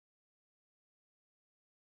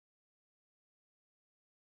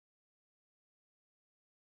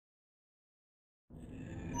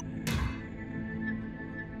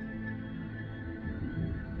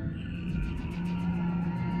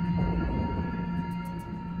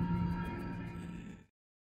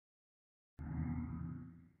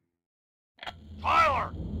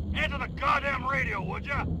Answer the goddamn radio, would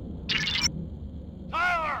ya?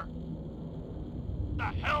 Tyler! What the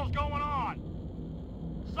hell's going on?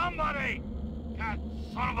 Somebody! God,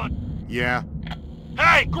 son of a... Yeah?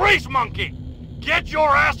 Hey, Grease Monkey! Get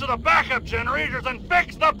your ass to the backup generators and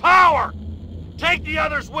fix the power! Take the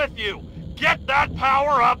others with you! Get that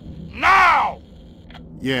power up now!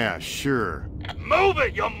 Yeah, sure. Move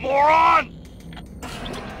it, you moron!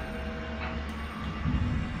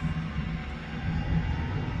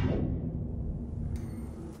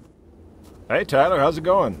 Hey, Tyler, how's it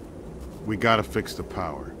going? We gotta fix the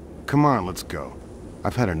power. Come on, let's go.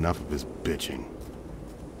 I've had enough of his bitching.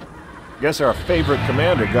 Guess our favorite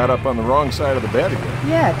commander got up on the wrong side of the bed again.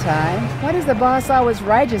 Yeah, Ty. Why does the boss always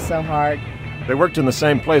ride you so hard? They worked in the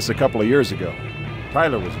same place a couple of years ago.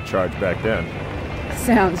 Tyler was in charge back then.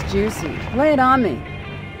 Sounds juicy. Lay it on me.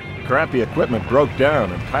 Crappy equipment broke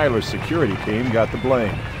down and Tyler's security team got the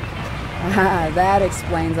blame. Ah, that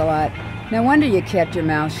explains a lot. No wonder you kept your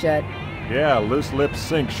mouth shut. Yeah, loose lips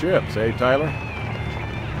sink ships, eh, Tyler?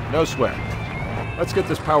 No sweat. Let's get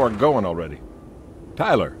this power going already.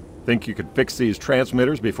 Tyler, think you could fix these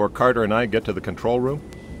transmitters before Carter and I get to the control room?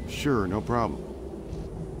 Sure, no problem.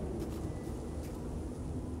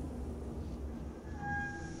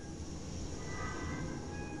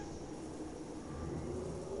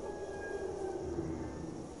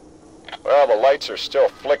 Well, the lights are still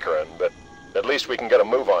flickering, but at least we can get a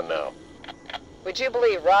move on now. Would you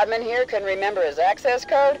believe Rodman here couldn't remember his access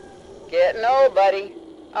code? Getting old, buddy.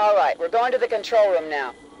 All right, we're going to the control room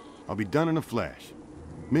now. I'll be done in a flash.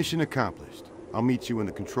 Mission accomplished. I'll meet you in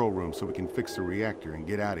the control room so we can fix the reactor and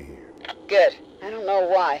get out of here. Good. I don't know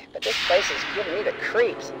why, but this place is giving me the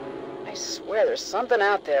creeps. I swear there's something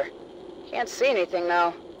out there. Can't see anything,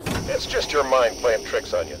 though. It's just your mind playing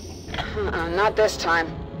tricks on you. Not this time.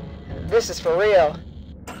 This is for real.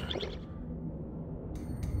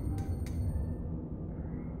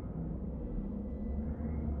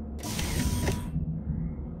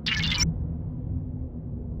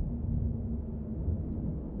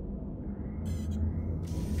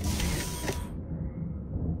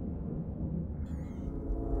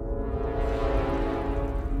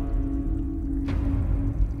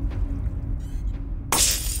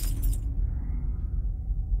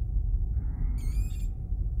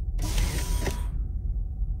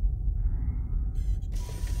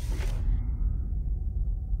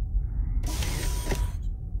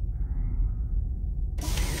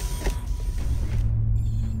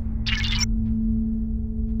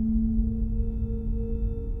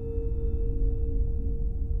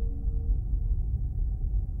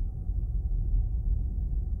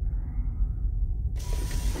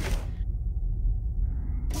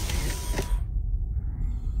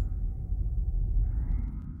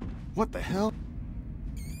 What the hell?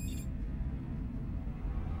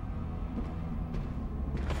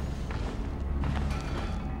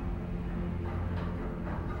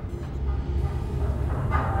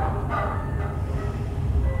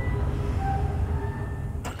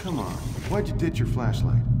 Come on, why'd you ditch your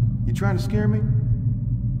flashlight? You trying to scare me?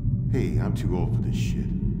 Hey, I'm too old for this shit.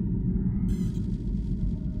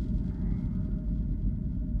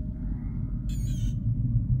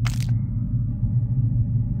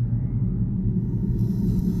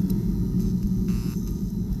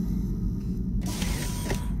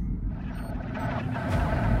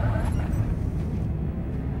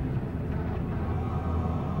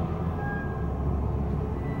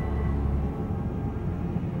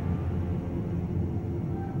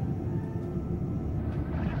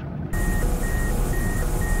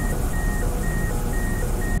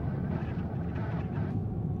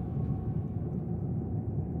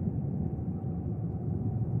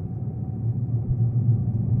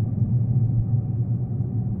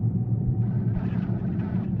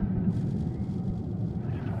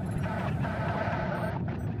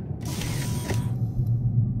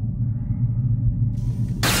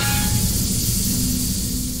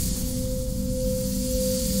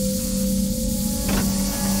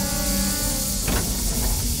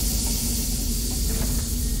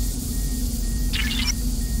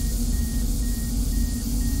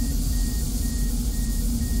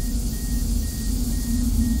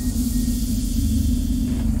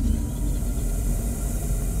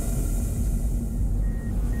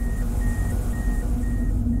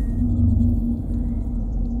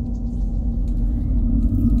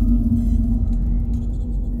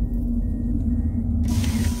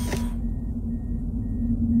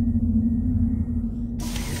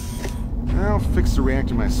 Fix the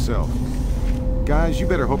reactor myself. Guys, you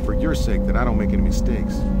better hope for your sake that I don't make any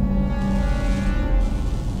mistakes.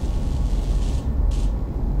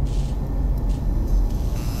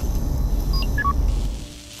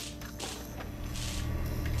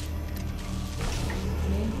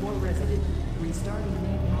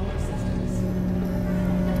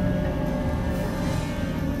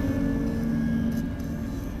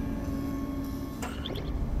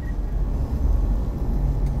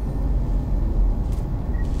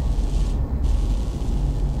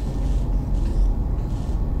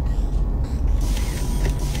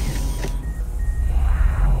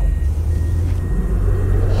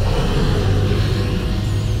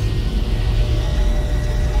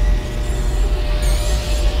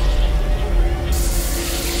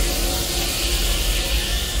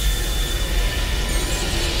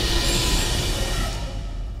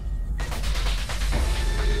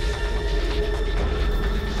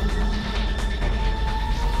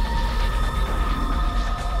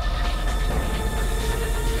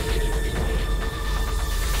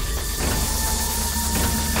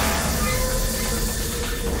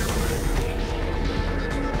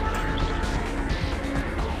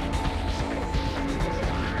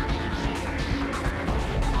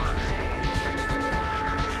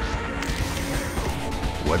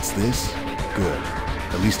 What's this? Good.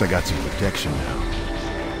 At least I got some protection now.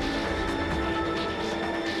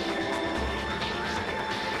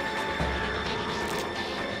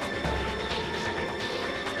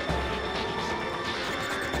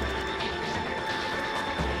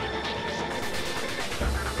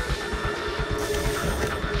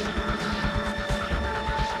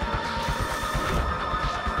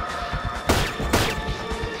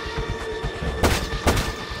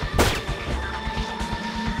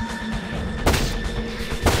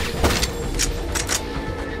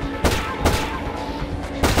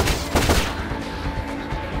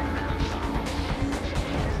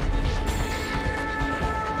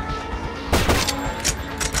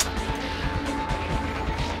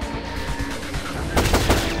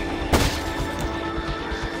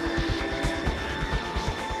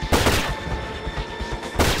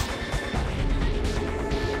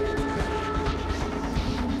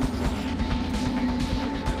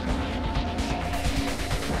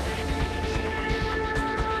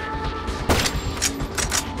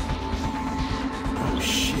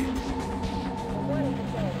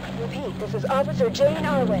 This is Officer Jane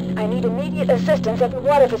Arwen. I need immediate assistance at the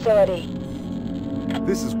water facility.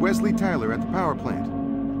 This is Wesley Tyler at the power plant.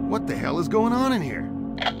 What the hell is going on in here?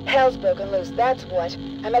 Hell's broken loose, that's what.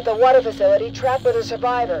 I'm at the water facility, trapped with a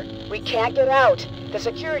survivor. We can't get out. The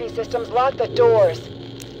security systems lock the doors.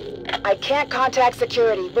 I can't contact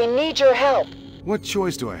security. We need your help. What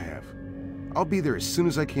choice do I have? I'll be there as soon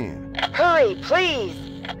as I can. Hurry, please!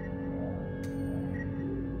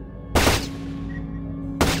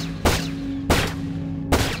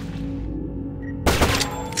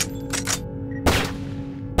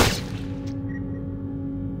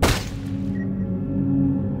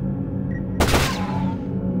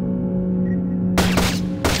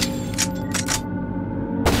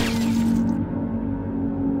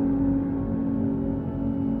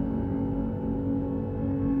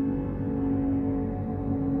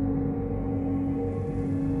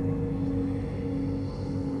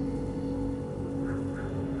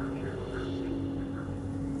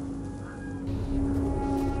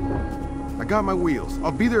 I got my wheels.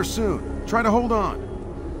 I'll be there soon. Try to hold on.